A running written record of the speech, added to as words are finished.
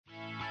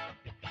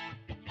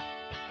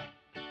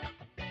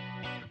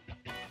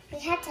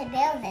have to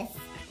build this.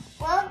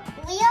 Well,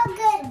 we are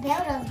good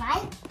builders,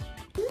 right?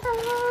 No,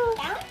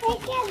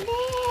 look at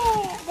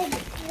this.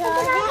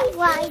 That's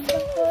why the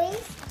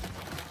hoist.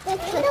 The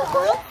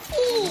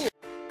hoisty.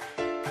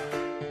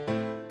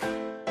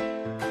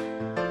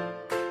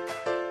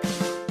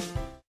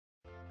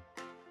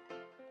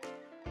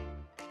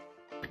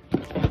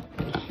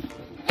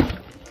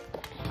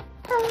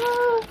 Oh,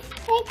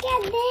 look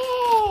at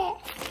this.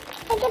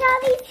 Look at all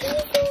these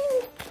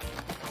pieces.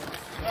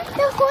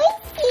 The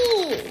hoisty.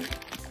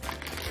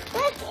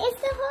 Look, it's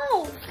the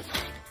hoist.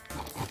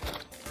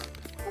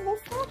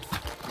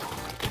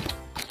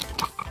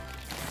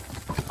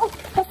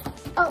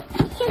 Oh,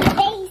 here's the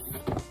base.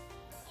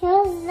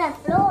 Here's the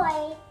floor.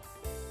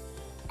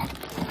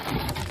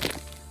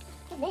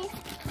 This.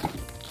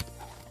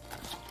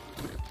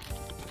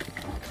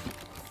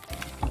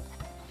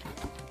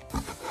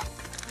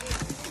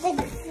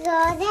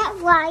 That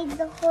rides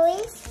the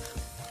hoist,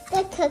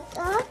 the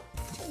cooker,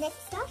 this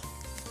stuff.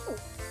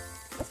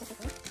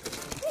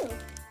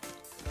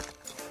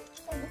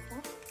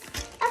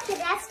 Okay,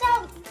 that's the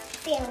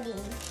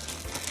building.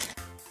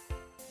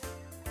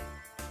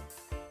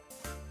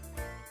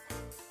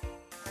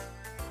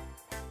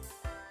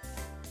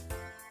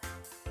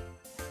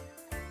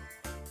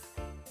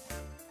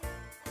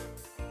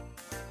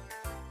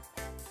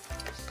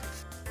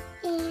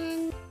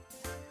 And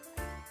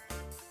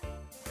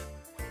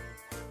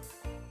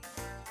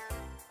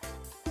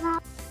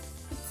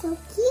it's so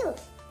cute.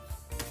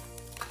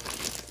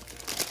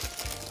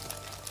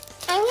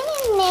 I'm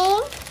gonna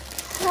name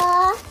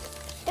her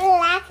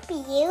Black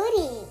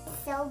Beauty.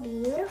 It's so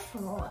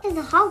beautiful. There's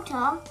a halter.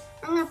 I'm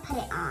gonna put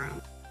it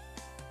on.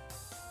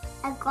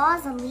 A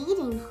girl's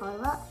leading her.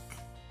 Look.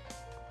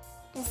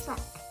 Just look.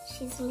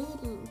 She's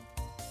leading.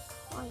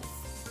 I'm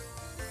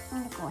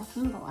gonna go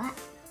handle it.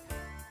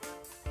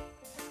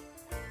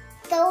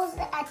 Those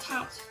are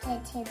attached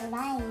to the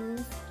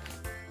lines.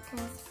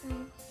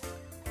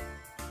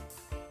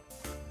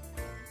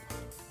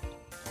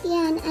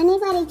 Yeah, and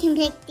anybody can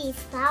pick these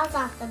flowers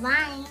off the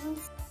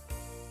vines.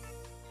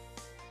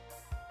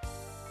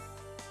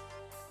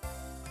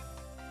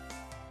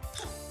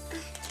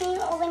 Can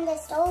you open the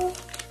stove?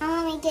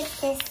 Now let me get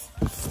this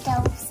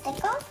stove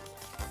sticker.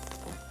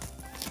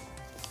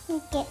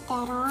 Get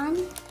that on.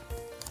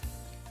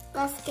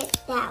 Let's get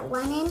that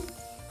one in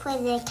for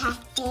the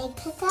Café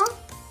cooker.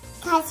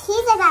 Because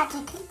he's about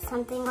to cook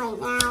something right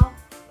now.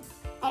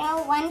 I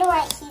don't wonder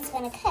what he's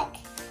going to cook.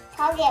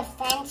 Probably a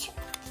French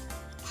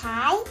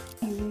pie.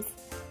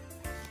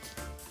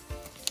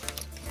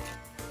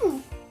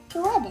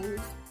 Two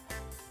ribbons.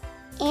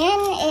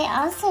 And it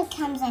also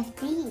comes with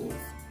these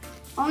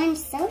orange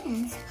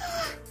sodas.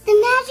 The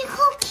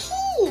magical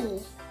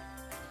key.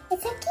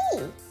 It's a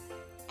key.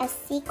 A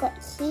secret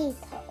key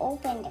to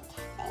open the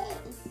cafe.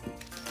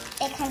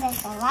 It comes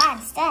with a lot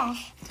of stuff.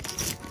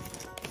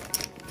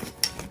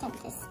 Look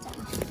at this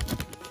stuff.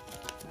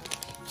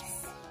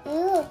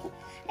 Ooh,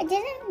 I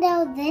didn't know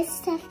this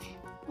stuff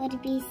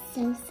would be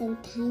so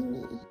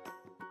tiny.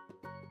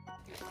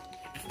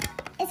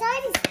 It's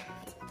already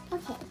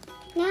okay.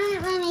 Now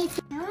let me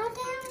counter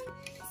down.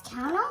 This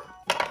counter.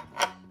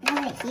 Is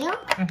it here?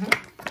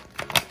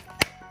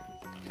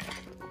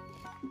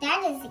 That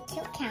is a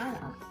cute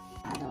counter,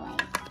 by the way.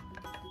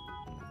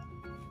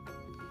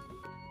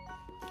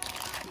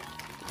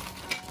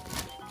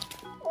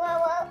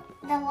 Well,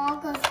 the wall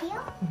goes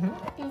here.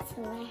 This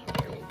way.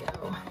 There you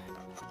go.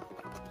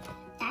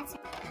 That's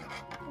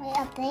way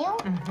up there.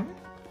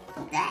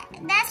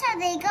 That's how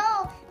they go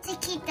to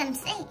keep them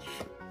safe.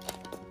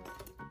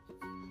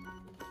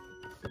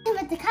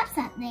 Put the cups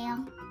up there.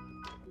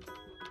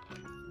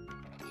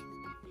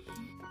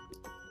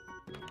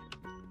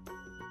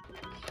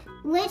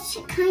 Which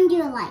kind do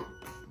you like?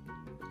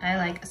 I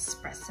like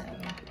espresso.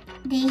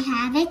 They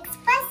have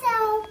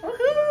espresso.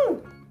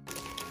 Woohoo!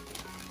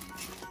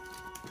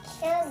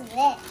 Here's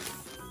this.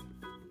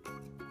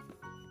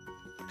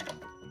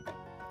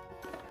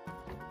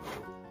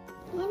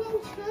 And I'm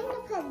trying to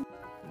put...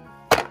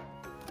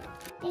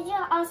 Did you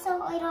also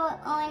order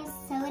orange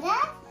soda?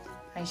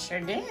 I sure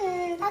did.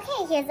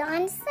 Okay, here's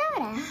orange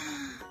soda.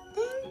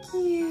 Thank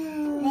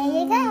you. There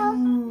you go.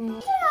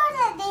 Did you know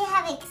that they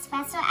have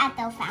espresso at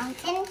the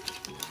fountain?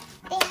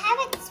 They have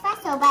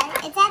espresso, but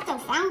it's at the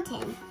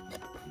fountain.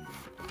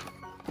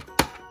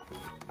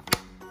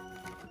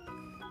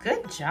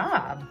 Good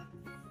job.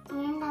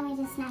 And let me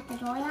just snap the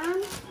door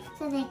on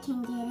so they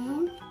can get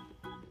in.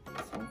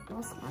 So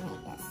first, let me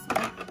just...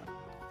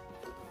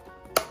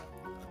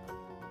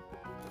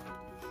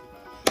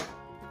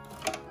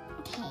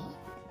 Okay.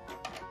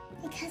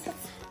 Because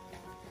it's...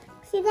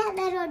 See that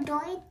little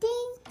door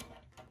thing?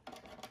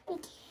 We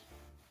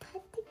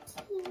put the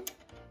key.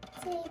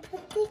 So you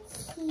put the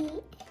key.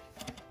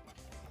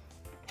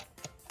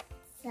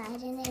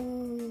 Slide it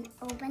and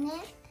open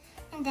it.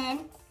 And then,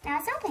 now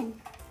it's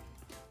open.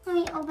 Let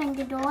me open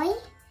the door.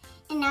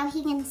 And now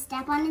he can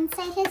step on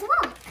inside his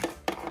walk.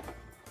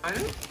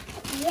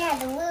 Yeah,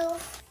 the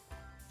roof.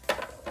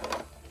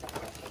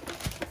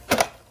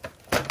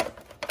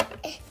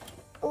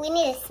 We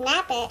need to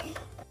snap it.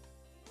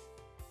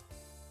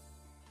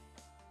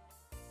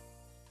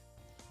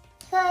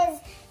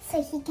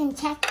 so he can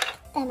check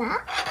them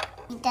up.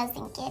 He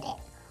doesn't get it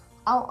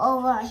all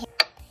over him.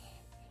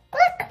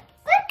 Look,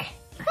 look,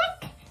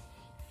 quick.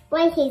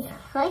 When he's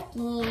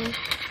cooking.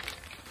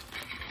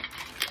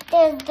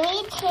 There's 3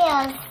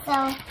 chairs,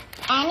 so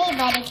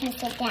anybody can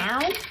sit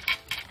down.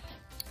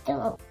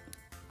 So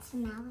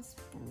now let's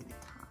bring the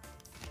top.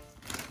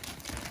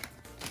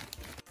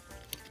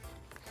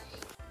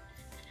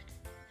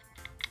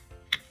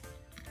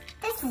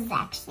 This is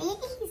actually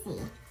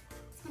easy.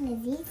 This one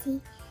is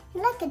easy.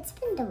 And look, it's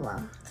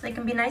bendable. So they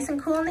can be nice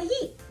and cool in the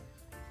heat.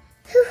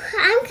 Whew,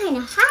 I'm kind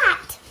of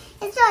hot.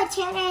 Is there a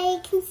chair that I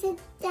can sit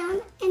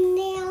down in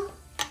there?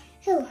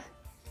 Whew.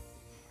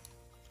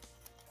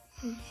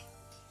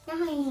 Now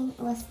I'm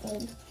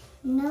listed.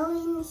 No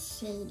and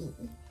shady.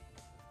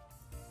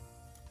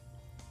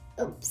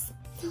 Oops.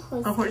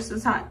 The horse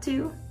is hot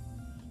too?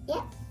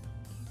 Yep.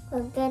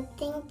 Well, good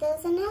thing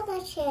there's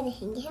another chair to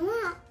hang him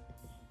up.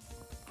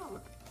 Oh,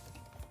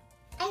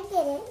 I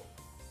did it.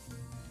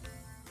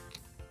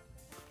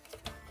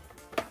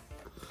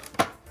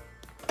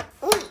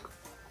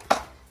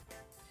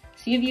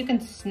 See if you can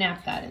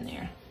snap that in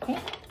there. Okay.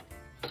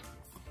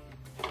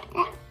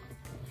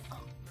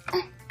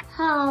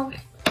 How?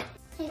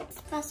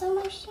 Espresso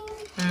machine?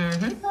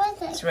 Mm-hmm. Where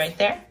is it? It's right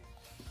there.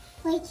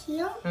 Right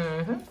here?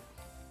 Mm-hmm.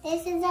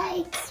 This is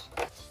a...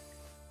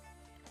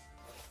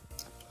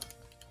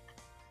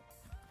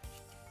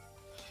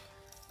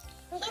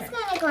 Okay. He's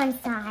gonna go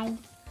inside.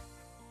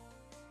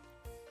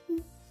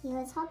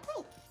 Here's her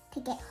plate to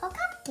get her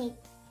cupcake.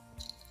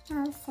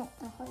 I'll set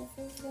the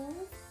horses there.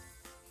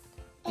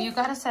 You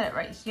gotta set it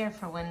right here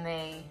for when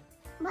they...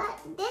 But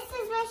this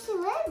is where she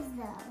lives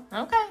though.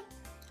 Okay.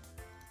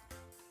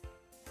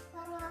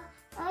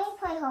 Let me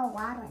put her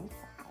water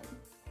inside.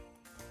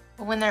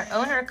 Well, when their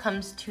owner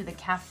comes to the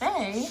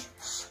cafe,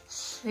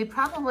 they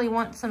probably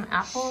want some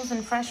apples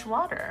and fresh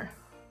water.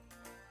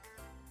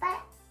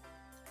 But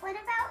what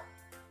about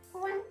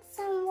want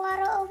some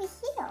water over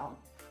here?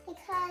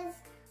 Because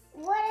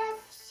what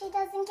if she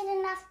doesn't get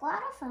enough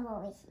water from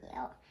over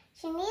here?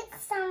 She needs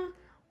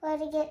somewhere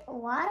to get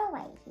water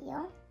right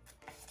here.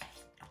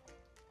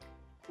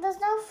 There's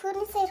no food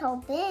inside her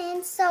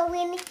bin, so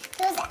we need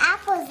those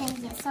apples in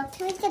here. So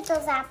can we get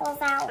those apples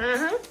out?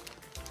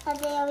 Of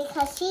there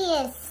because she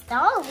is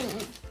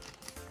starving.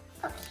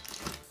 Okay.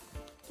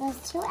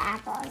 There's 2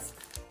 apples.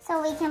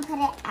 So we can put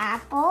an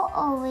apple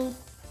over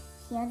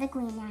here, the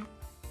green apple.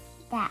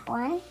 That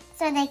one.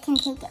 So they can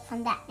take it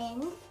from that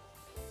bin.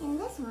 And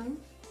this one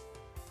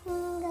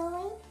can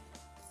go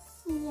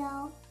in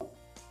here.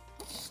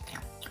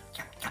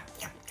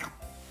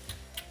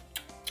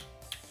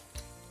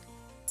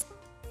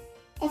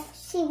 If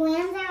she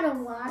runs out of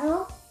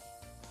water,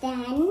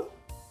 then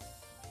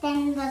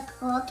the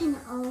girl can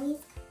always...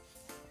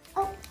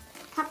 Oh,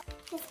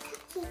 there's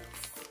cupcakes.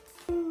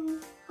 I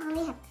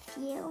only have a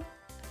few.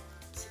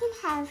 She can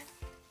have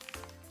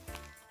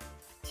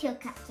 2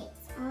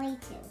 cupcakes, only 2.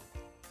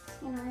 She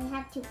can only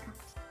have 2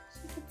 cupcakes.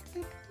 She gets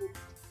cupcakes.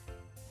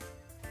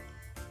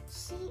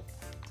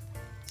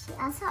 She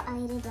also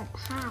ordered a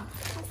pie.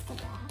 Let's get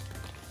that.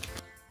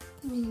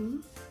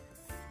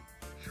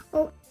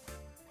 Oh.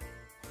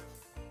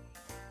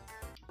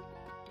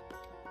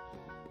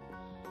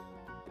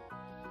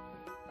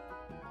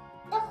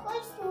 The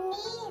horse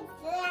needs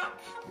that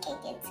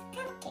cupcake. It's a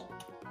cupcake.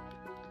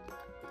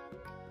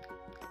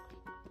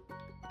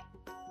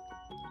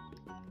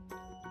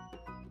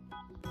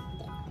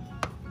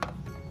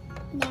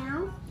 Now,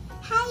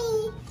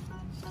 hi.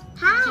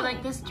 Hi. Would you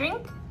like this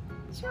drink?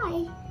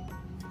 Sure.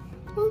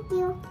 Thank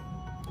you.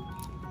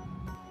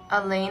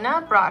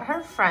 Elena brought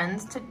her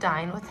friends to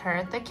dine with her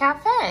at the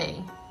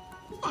cafe.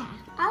 Yeah.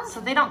 So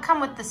they don't come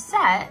with the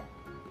set,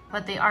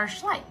 but they are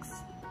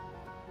Schleichs.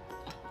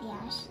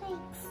 Yeah,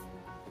 Schleichs.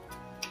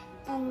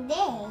 And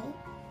they...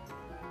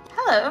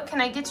 Hello,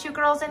 can I get you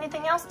girls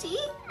anything else to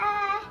eat?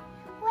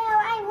 Well,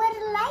 I would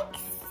like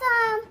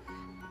some...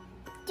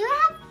 Do you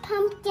have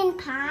pumpkin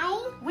pie?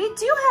 We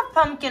do have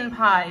pumpkin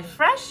pie,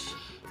 fresh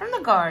from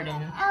the garden.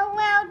 Oh,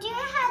 well, do you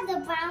have the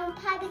brown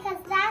pie?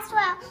 Because that's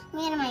what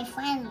me and my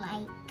friend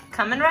like.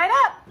 Coming right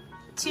up.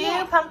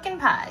 2 pumpkin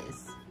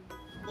pies.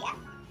 Yeah.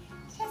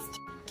 Just,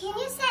 can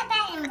you set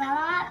that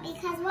umbrella up?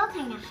 Because we're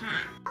kind of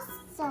hot.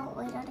 So,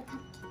 what do the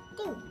cupcake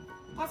do?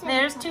 That's what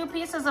There's 2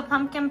 pieces of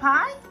pumpkin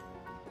pie?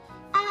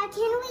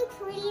 Can we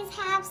please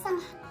have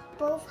some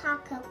both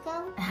hot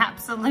cocoa?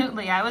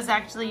 Absolutely. I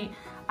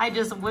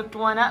just whipped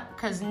one up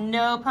because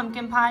no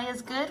pumpkin pie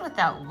is good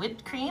without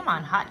whipped cream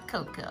on hot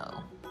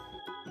cocoa.